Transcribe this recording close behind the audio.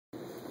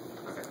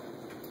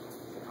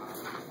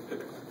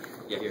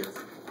Yeah, here it is.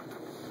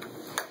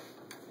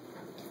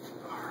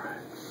 Alright.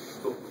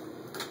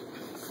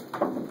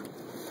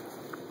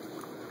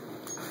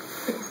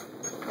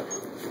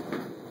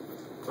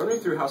 Run me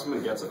through how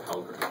someone gets a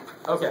Pell Grant.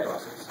 Okay.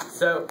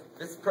 So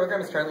this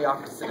program is currently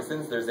offered to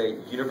citizens. There's a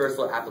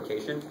universal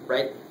application,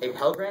 right? A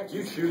Pell Grant.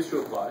 You choose to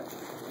apply.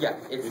 Yeah,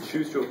 You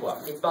choose to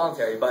apply. it's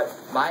voluntary, but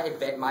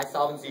my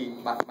solvency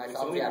It's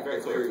only app very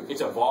is clear. approved.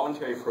 It's a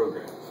voluntary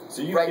program.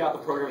 So you Right. feel out the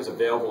program is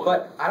available.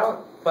 But I don't.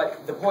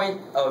 But the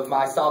point of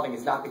my solving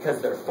is not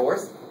because they're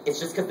forced. It's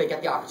just because they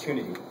get the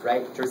opportunity,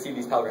 right, to receive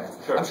these Pell Grants.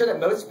 Sure. I'm sure that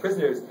most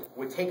prisoners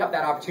would take up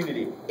that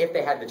opportunity if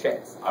they had the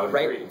chance. I would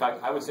right? agree. In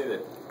fact, I would say that.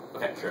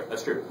 Okay, sure,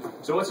 that's true.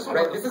 So let's just talk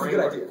Right, about the this is a good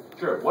framework. idea.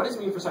 Sure. What does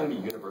it mean for something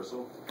to be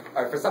universal?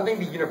 All right, for something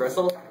to be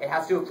universal, it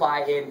has to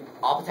apply in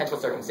all potential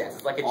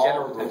circumstances, like a All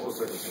general potential rule,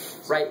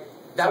 circumstances. right?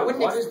 That So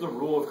wouldn't. what is the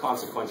rule of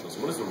consequentials?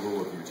 What is the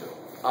rule of util?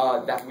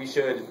 That we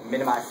should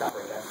minimize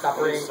suffering. That What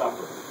suffering, is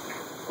suffering?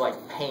 like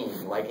pain,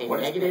 like a What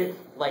is negative,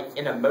 like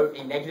a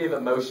negative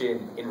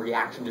emotion in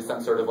reaction to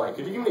some sort of like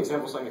Could you give me an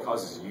example of something that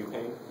causes you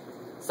pain?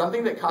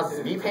 something that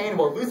causes me pain.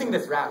 Well, losing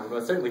this round would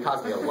most certainly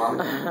cause me a lot.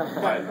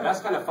 Right,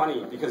 that's kind of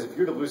funny because if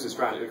you were to lose this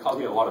round, it would cause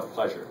me a lot of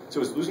pleasure. So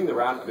is losing the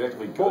round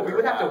objectively good? Well, we or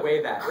would have to bad? weigh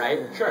that,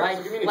 right? Sure. Like,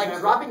 So give me an like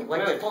example. dropping,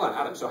 like Wait, hold on,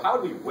 Adam. So how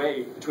would we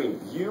weigh between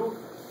you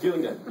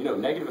feeling the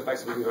negative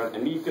effects of losing the round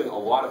and me feeling a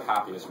lot of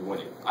happiness from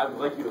winning? I would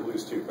like you to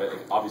lose too, right?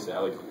 Like, obviously, I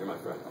like you. You're my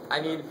friend.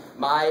 I mean,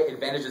 my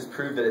advantages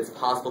prove that it's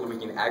possible that we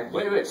can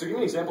aggregate. Wait. So give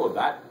me an example of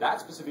that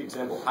specific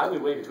example. How do we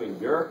weigh between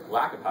your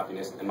lack of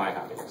happiness and my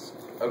happiness?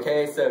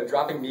 Okay, so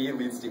dropping me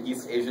leads to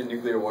East Asian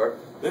nuclear war.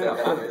 No.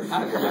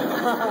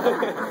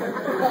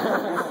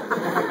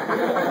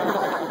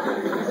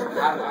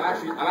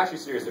 I'm actually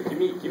serious though. Give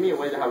me a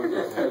way to how we do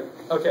it.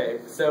 Okay,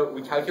 so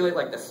we calculate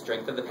like the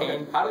strength of the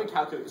pain. Okay. How do we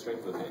calculate the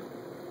strength of the pain?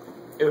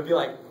 It would be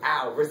like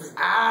ow versus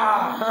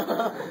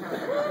ow.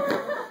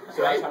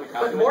 So that's how we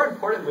calculate. But more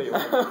importantly,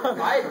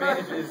 my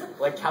advantage is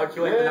like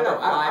calculate the number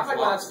of I'm lives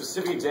talking about that lost.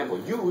 specific example.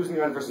 You losing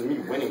the round versus me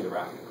winning the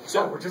round.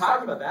 So we're just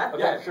talking about that?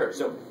 Okay. Yeah, sure.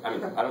 So I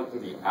mean, I don't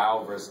think the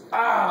ow versus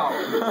ow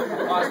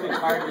applies the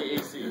entire of the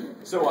AC.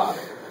 So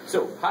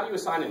how do you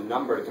assign a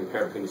number to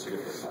compare between these two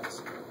different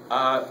effects?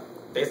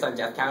 Based on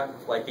death count,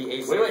 like the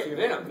AC. Wait,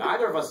 no,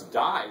 neither of us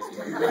dies. So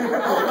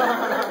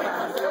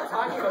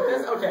talking about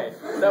this, okay.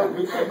 So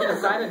we can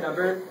assign a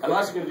number.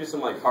 Unless you're gonna do some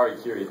like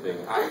Harikiri thing.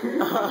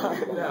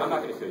 I'm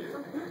not gonna kill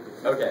you.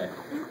 Okay.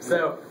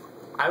 So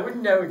I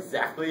wouldn't know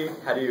exactly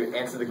how to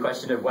answer the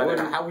question of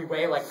whether how we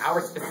weigh like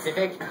our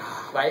specific,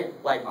 right?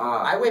 Like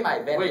I weigh my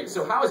advantage. Wait,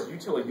 so how is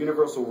util a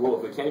universal rule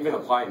if it can't even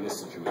apply in this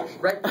situation?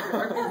 Right. The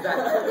argument is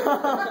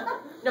that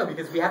no,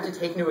 because we have to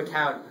take into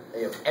account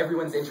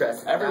everyone's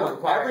interests. Everyone's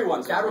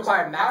that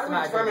require Wait,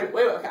 maximizing.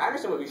 okay, I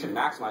understand what we should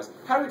maximize.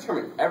 How do we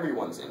determine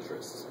everyone's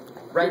interests?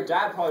 Right. Your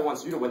dad probably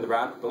wants you to win the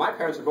round, but my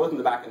parents are both in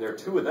the back, and there are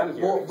two of them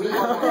here. Well, we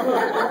compare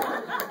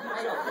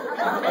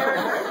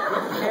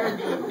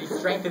the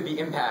strength of the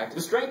impact.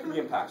 The strength of the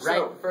impact. Right.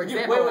 So, For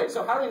example. wait.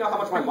 So how do we know how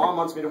much my mom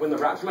wants me to win the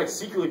round? She might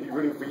secretly be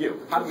rooting for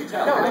you. How do we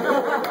tell? No, I mean,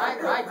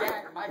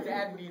 my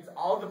dad needs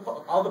all the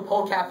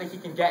poll cap that he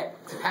can get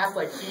to pass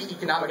like key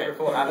economic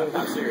reform.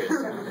 I'm serious.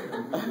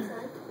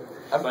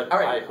 But all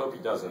right. I hope he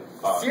doesn't.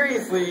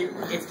 Seriously,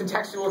 it's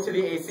contextual to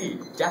the AC.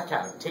 Death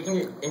count, taking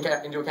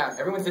into account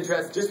everyone's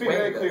interest. Just to be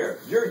very clear,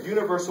 your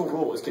universal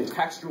rule is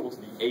contextual to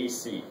the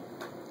AC.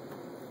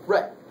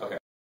 Right. Okay.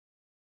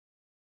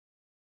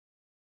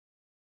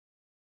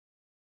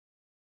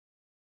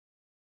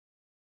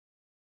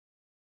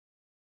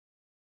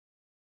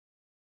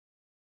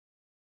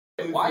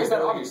 Why is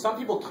that obvious? Some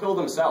people kill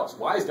themselves.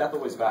 Why is death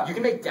always bad? You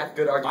can make death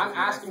good arguments. I'm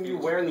asking you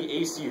where in the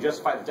AC you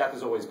justify that death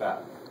is always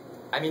bad.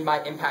 I mean,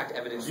 my impact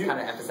evidence kind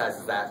of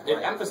emphasizes that. It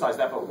emphasized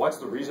that, but what's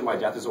the reason why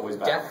death is always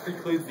bad? Death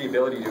precludes the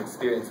ability to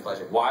experience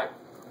pleasure. Why?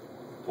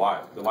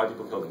 Why? Then why do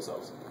people kill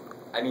themselves?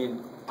 I mean,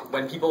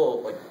 when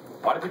people, like...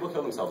 Why do people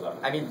kill themselves, Adam?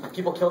 I mean,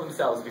 people kill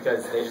themselves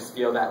because they just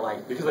feel that,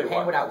 like, because the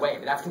pain would outweigh,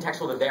 but that's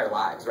contextual to their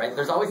lives, right?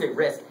 There's always a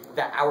risk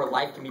that our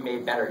life can be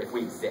made better if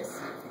we exist,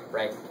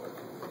 right?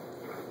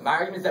 My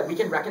argument is that we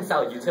can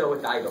reconcile util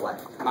with value to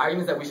life. My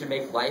argument is that we should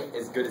make life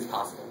as good as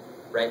possible,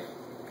 right?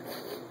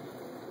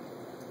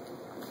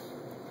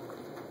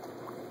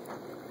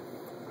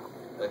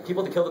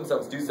 People that kill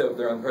themselves do so for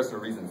their own personal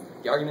reasons.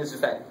 The argument is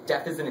just that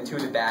death is an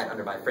intuitive bad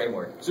under my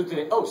framework. So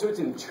it's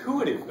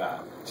intuitive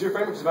bad. So your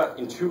framework is about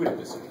intuitive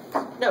decisions.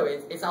 No,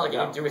 it's not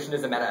like intuition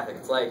is a meta ethic.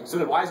 It's like... So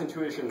then why is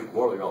intuition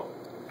morally relevant?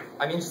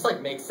 I mean, it just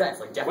like makes sense.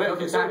 Like death. Wait,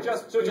 okay, so it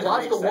just makes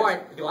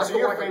sense. So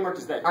your framework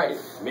is that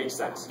it makes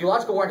sense.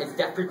 Theological warrant is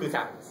death precludes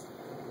happiness,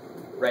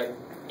 right?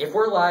 If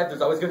we're alive,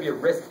 there's always going to be a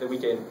risk that we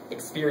can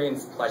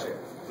experience pleasure.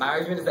 My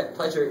argument is that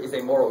pleasure is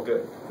a moral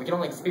good. We can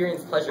only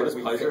experience pleasure if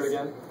we pleasure exist.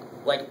 again?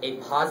 Like a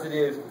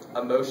positive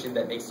emotion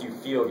that makes you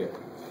feel good,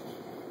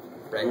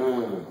 right?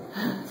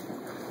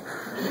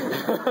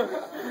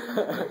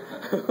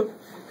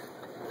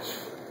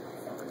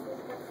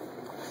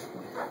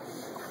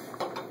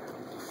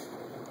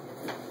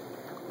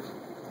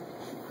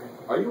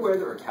 Are you aware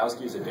that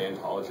Rakowski is a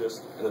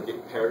deontologist, and that the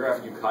paragraph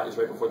you cut is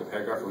right before the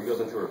paragraph where he goes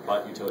into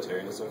rebut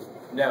utilitarianism?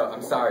 No,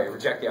 I'm sorry.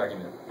 Reject the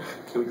argument.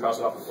 Can we cross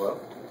it off the flow?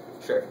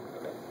 Sure.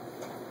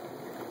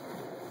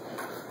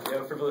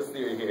 No frivolous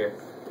theory here.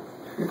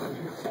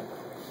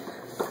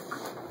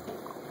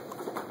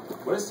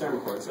 What does Sam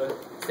Record say?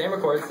 Sam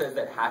Record says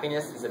that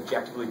happiness is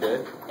objectively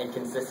good, and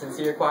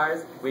consistency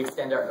requires we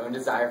extend our own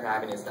desire for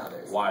happiness to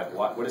others. Why?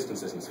 What is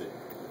consistency?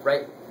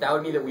 Right? That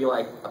would mean that we,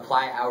 like,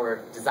 apply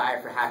our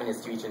desire for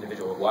happiness to each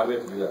individual. Why do we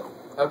have to do that?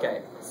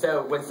 Okay,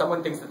 so when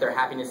someone thinks that their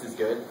happiness is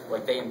good,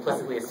 like, they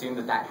implicitly assume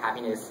that that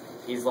happiness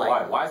is, like...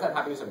 Why? Why is that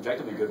happiness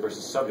objectively good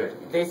versus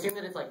subjectively good? They assume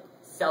that it's, like,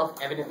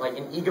 self-evident, like,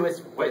 an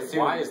egoist would Wait, assume...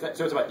 why is that?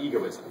 So it's about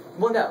egoism.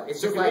 Well, no,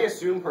 it's So just can like... we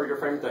assume, per your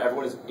frame, that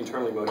everyone is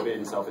internally motivated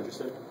and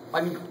self-interested?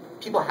 I mean,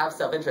 people have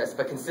self-interest,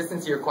 but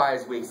consistency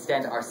requires we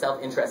extend our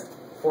self-interest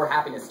for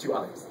happiness to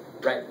others,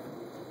 right?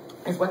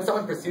 Because when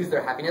someone pursues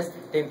their happiness,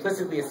 they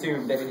implicitly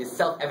assume that it is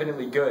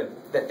self-evidently good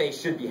that they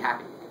should be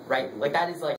happy, right? Like, that is, like,